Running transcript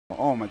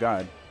Oh my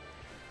God.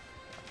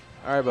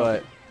 All right,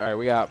 but all right,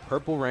 we got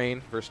Purple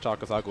Rain versus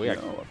ChocoTaco. We got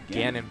Ganon.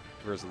 Ganon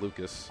versus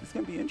Lucas. It's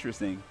gonna be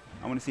interesting.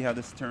 I want to see how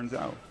this turns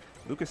out.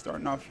 Lucas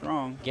starting off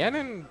strong.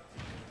 Ganon,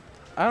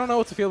 I don't know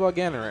what to feel about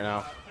Ganon right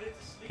now.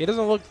 He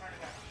doesn't look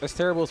as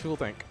terrible as people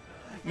think.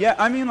 Yeah,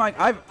 I mean, like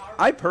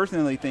I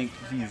personally think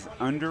he's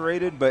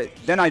underrated, but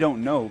then I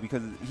don't know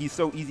because he's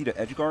so easy to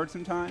edge guard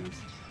sometimes,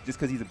 just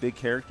because he's a big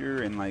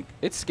character and like.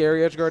 It's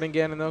scary edge guarding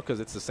Ganon though, because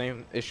it's the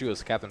same issue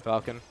as Captain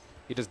Falcon.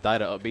 He just died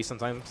to up B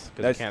sometimes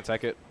because he can't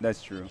tech it.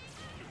 That's true.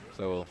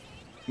 So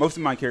most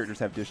of my characters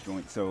have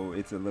disjoint, so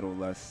it's a little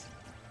less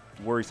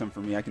worrisome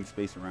for me. I can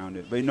space around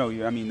it, but no,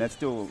 I mean that's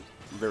still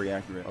very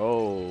accurate.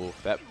 oh,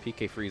 that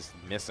PK freeze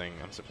missing.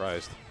 I'm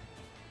surprised.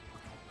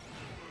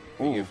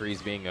 PK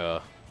freeze being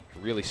a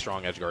really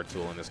strong edge guard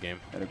tool in this game.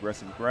 That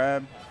aggressive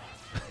grab.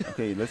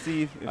 Okay, let's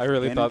see if I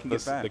really Ganon thought can the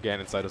get back.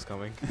 Ganon side was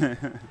coming.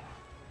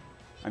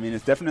 I mean,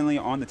 it's definitely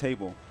on the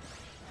table.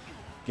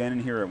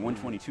 Ganon here at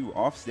 122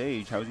 off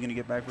stage. How is he going to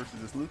get back versus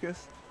this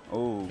Lucas?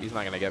 Oh. He's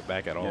not going to get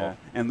back at all.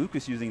 And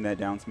Lucas using that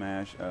down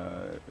smash,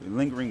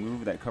 lingering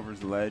move that covers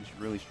the ledge,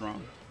 really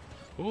strong.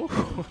 Ooh,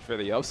 for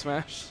the up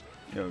smash.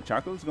 Yo,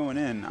 Choco's going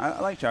in. I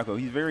like Choco.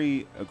 He's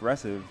very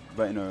aggressive,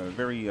 but in a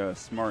very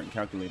smart and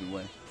calculated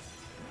way.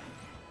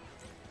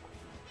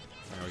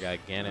 Right, we got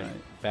Ganon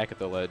back at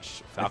the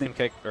ledge. Falcon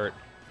kick, or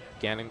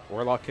Ganon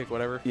Warlock kick,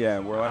 whatever. Yeah,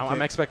 Warlock kick.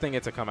 I'm expecting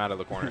it to come out of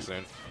the corner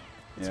soon.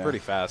 It's pretty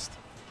fast.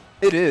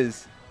 It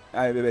is.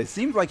 It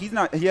seems like he's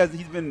not.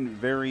 He's been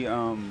very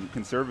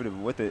conservative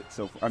with it.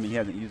 So I mean, he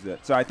hasn't used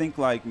it. So I think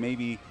like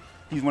maybe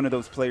he's one of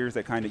those players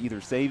that kind of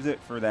either saves it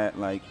for that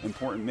like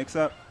important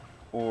mix-up,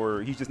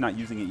 or he's just not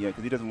using it yet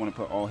because he doesn't want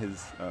to put all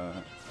his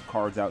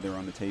cards out there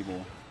on the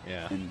table.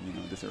 Yeah. And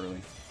this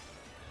early.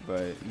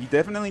 But he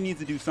definitely needs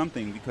to do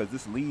something because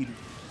this lead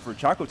for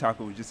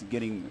ChocoTaco is just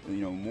getting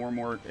more and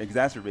more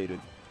exacerbated.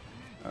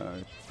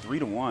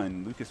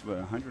 3-1. Lucas with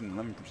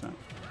 111%.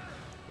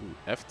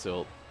 F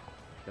tilt.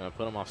 Gonna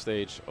put him off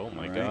stage. Oh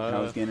my God.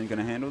 How's Ganon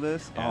gonna handle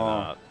this?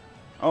 And,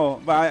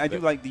 but I do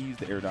like to use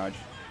the air dodge.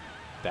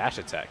 Dash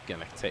attack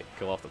gonna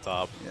kill off the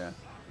top. Yeah.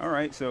 All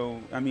right. So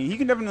I mean, he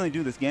can definitely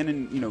do this.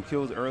 Ganon,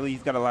 kills early.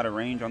 He's got a lot of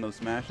range on those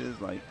smashes,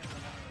 like,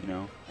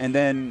 and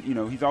then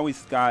he's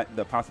always got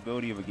the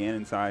possibility of a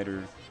Ganon side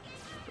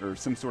or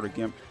some sort of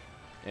gimp.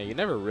 Yeah, you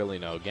never really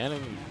know. Ganon,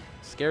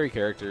 scary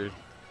character,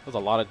 does a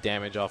lot of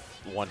damage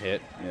off one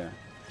hit. Yeah.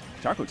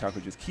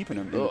 ChocoTaco just keeping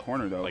him in the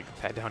corner though. Like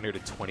that down here to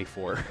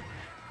 24.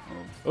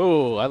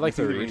 Oh, I like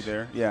the reach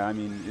there. Yeah, I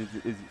mean,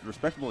 it's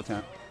respectable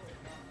attempt.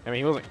 I mean,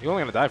 he wasn't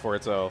gonna die for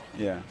it, so.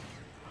 Yeah.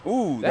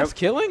 Ooh, that's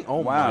killing. Oh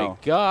wow. my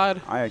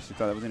God. I actually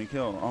thought that was gonna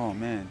kill. Oh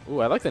man.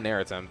 Ooh, I like the nair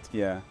attempt.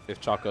 Yeah. If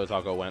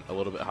ChocoTaco went a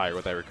little bit higher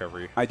with that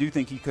recovery. I do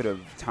think he could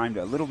have timed it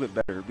a little bit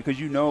better because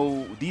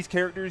these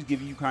characters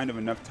give you kind of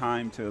enough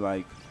time to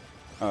like.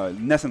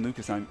 Ness and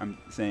Lucas, I'm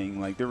saying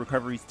like their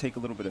recoveries take a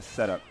little bit of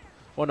setup.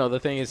 Well, no, the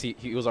thing is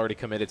he was already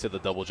committed to the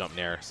double jump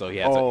nair, so he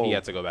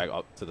had to go back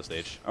up to the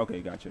stage. Okay,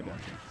 gotcha.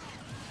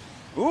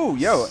 Ooh,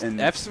 yo, and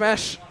F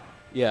smash,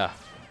 yeah,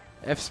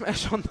 F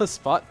smash on the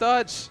spot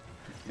dodge.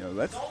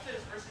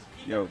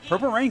 Yo,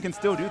 Purple Rain can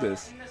still do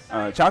this.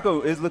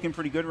 Choco is looking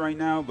pretty good right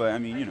now, but I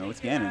mean, it's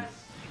Ganon.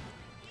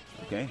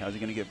 Okay, how's he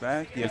gonna get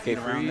back? He has to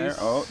get around there.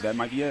 Oh, that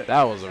might be it.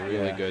 That was a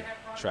really good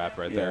trap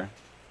right there.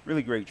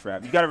 Really great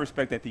trap. You gotta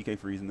respect that PK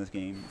freeze in this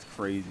game. It's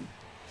crazy.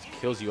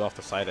 Kills you off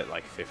the side at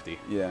like 50.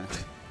 Yeah.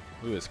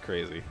 It was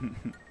crazy.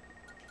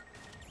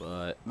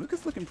 But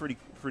Lucas looking pretty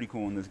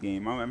cool in this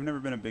game. I've never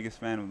been a biggest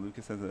fan of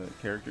Lucas as a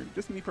character,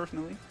 just me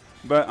personally.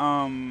 But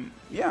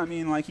yeah, I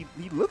mean, like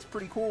he looks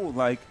pretty cool.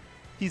 Like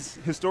he's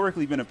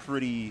historically been a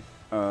pretty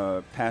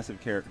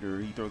passive character.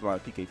 He throws a lot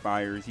of PK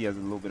fires. He has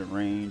a little bit of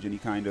range, and he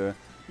kind of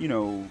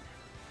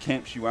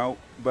camps you out.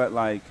 But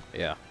like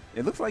yeah,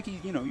 it looks like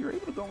you're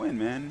able to go in,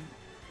 man.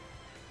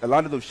 A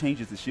lot of those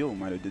changes to shield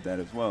might have did that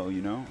as well,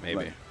 Maybe.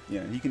 Like,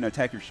 yeah, he can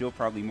attack your shield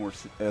probably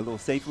a little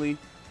safely.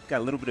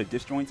 Got a little bit of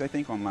disjoints, I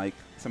think, on like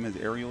some of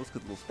his aerials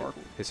because little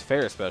sparkle. His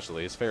fair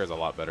especially. His fair is a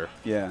lot better.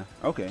 Yeah.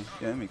 Okay.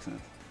 Yeah, that makes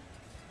sense.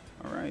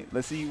 All right.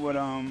 Let's see what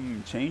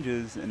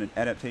changes and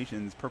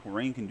adaptations Purple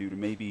Rain can do to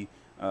maybe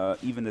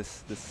even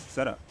this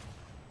setup.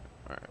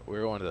 All right,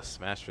 we're going to the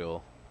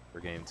Smashville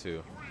for game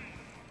 2.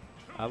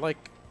 I like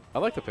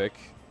the pick.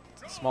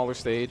 Smaller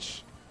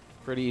stage.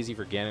 Pretty easy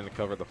for Ganon to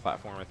cover the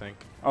platform, I think.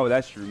 Oh,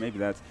 that's true. Maybe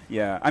that's,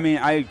 yeah. I mean,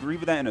 I agree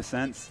with that in a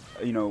sense.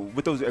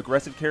 With those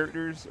aggressive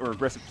characters or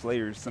aggressive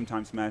players,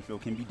 sometimes Smashville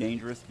can be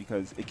dangerous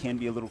because it can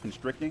be a little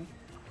constricting.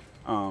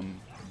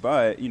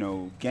 But,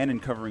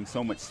 Ganon covering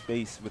so much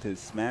space with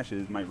his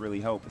smashes might really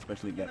help,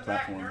 especially that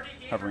platform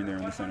hovering there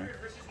in the center.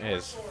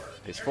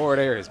 His forward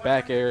air, his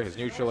back air, his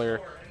neutral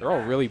air, they're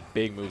all really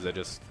big moves that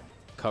just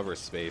cover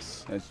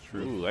space. That's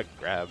true. Ooh, that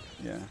grab.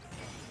 Yeah.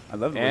 I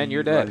love the way and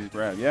you're dead.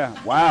 Grab. Yeah.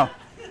 Wow.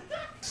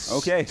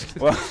 Okay.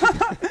 Well,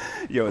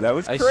 yo, that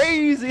was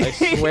crazy. I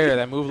swear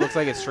that move looks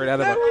like it's straight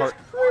out of a cart.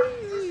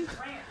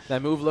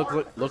 That move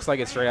looks like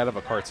it's straight out of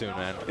a cartoon,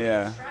 man.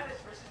 Yeah.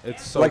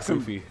 It's so like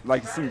goofy.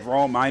 Some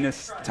raw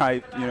minus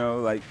type,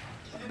 like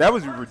That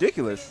was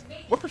ridiculous.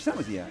 What percent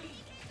was he at?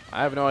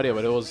 I have no idea,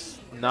 but it was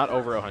not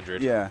over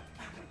 100. Yeah.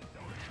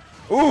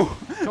 Ooh,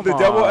 Come the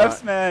double on. F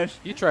smash.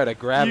 You try to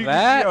grab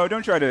that? Yo,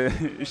 don't try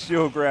to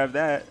shield grab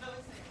that.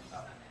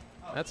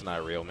 That's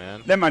not real,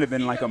 man. That might have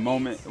been like a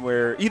moment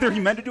where either he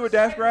meant to do a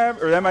dash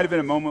grab, or that might have been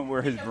a moment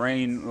where his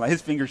brain, like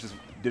his fingers just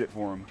did it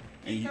for him.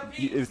 And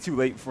it was too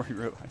late before he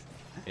realized.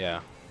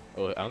 Yeah.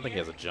 Oh, I don't think he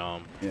has a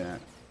jump. Yeah.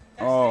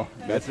 Oh,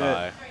 that's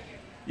Goodbye. it.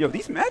 Yo,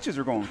 these matches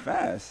are going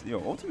fast. Yo,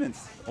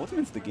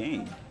 Ultimate's the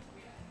game.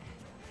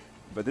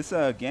 But this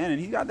Ganon,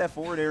 he got that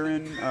forward air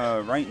in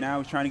right now.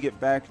 He's trying to get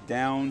back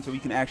down so he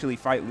can actually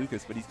fight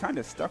Lucas, but he's kind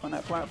of stuck on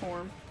that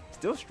platform.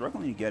 Still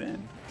struggling to get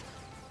in.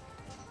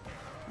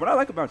 What I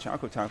like about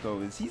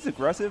ChocoTaco is he's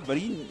aggressive, but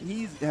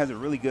he has a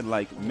really good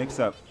like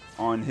mix-up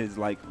on his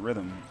like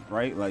rhythm,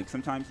 right? Like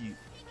sometimes he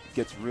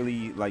gets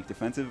really like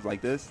defensive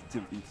like this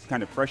to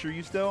kind of pressure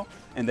you still,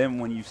 and then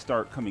when you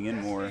start coming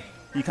in more,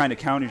 he kind of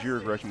counters your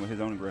aggression with his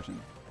own aggression.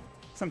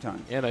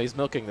 Sometimes. Yeah, no, he's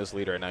milking this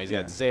lead right now. He's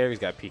got Zair, he's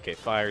got PK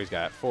Fire, he's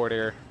got forward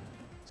air.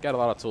 He's got a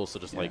lot of tools to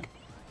just like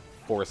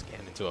force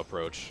Ganon to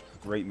approach.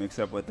 Great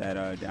mix-up with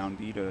that down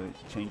B to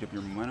change up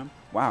your momentum.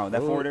 Wow,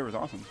 that forward air was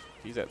awesome.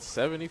 He's at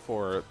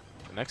 74.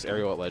 The next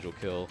aerial at ledge will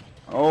kill.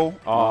 Oh.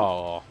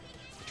 Oh.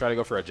 Try to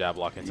go for a jab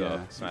block into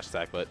a smash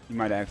attack, but he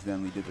might have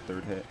accidentally did the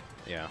third hit.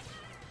 Yeah.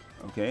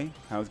 Okay.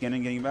 How's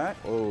Ganon getting back?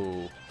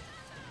 Oh.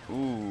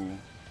 Ooh.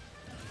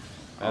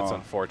 That's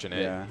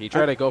unfortunate. Yeah. He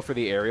tried to go for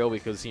the aerial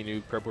because he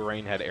knew Purple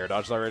Rain had air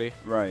dodged already.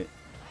 Right.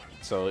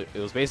 So it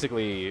was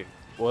basically,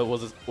 well,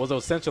 it was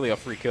essentially a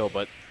free kill,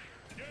 but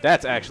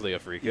that's actually a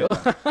free kill.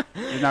 Yeah.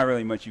 There's not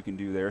really much you can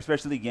do there,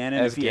 especially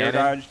Ganon. If he air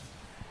dodged,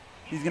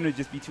 he's going to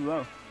just be too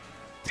low.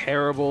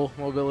 Terrible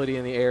mobility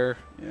in the air.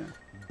 Yeah.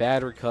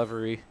 Bad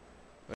recovery.